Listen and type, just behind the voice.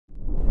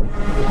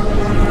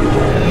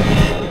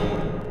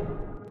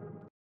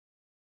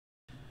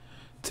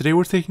Today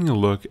we're taking a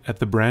look at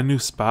the brand new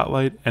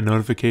Spotlight and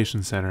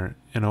Notification Center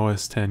in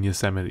OS X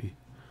Yosemite.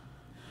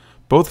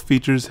 Both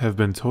features have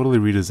been totally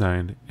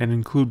redesigned and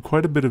include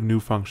quite a bit of new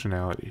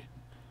functionality.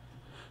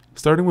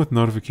 Starting with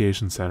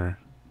Notification Center,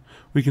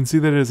 we can see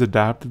that it has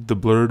adopted the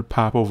blurred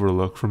popover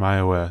look from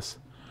iOS,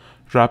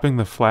 dropping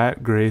the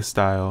flat gray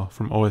style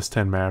from OS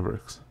X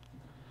Mavericks.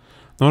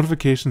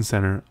 Notification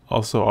Center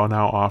also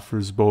now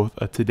offers both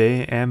a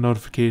Today and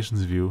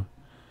Notifications view,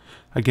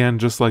 again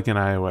just like in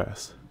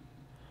iOS.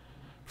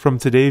 From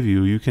Today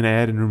view, you can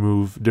add and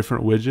remove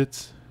different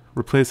widgets,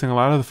 replacing a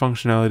lot of the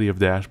functionality of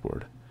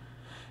Dashboard.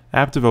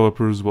 App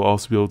developers will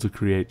also be able to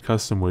create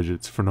custom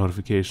widgets for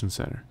Notification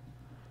Center.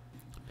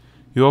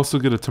 You'll also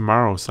get a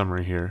Tomorrow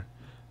summary here,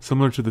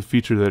 similar to the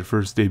feature that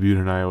first debuted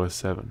in iOS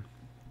 7.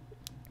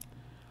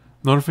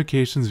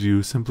 Notifications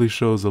view simply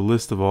shows a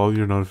list of all of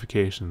your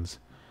notifications,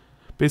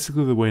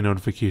 basically the way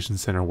Notification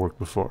Center worked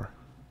before.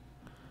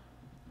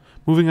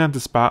 Moving on to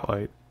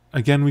Spotlight,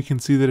 again we can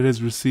see that it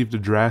has received a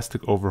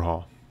drastic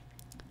overhaul.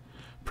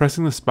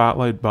 Pressing the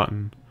Spotlight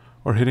button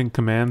or hitting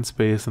Command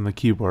Space on the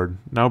keyboard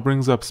now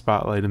brings up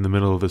Spotlight in the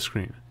middle of the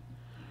screen.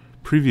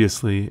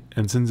 Previously,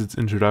 and since its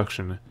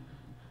introduction,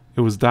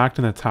 it was docked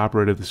in the top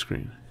right of the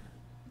screen.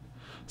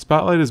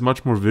 Spotlight is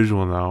much more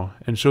visual now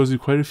and shows you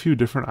quite a few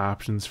different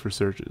options for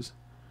searches.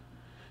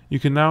 You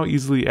can now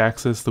easily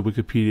access the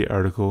Wikipedia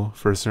article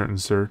for a certain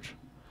search,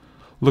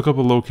 look up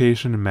a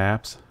location in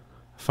maps,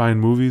 find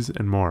movies,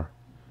 and more.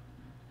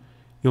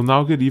 You'll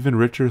now get even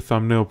richer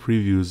thumbnail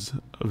previews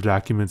of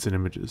documents and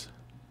images.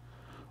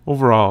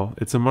 Overall,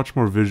 it's a much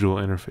more visual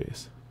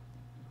interface.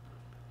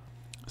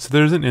 So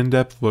there's an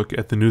in-depth look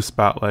at the new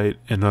Spotlight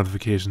and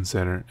Notification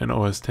Center in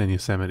OS X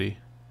Yosemite.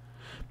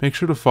 Make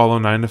sure to follow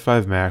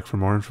 9to5Mac for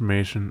more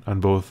information on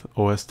both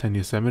OS X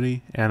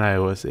Yosemite and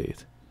iOS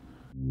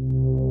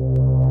 8.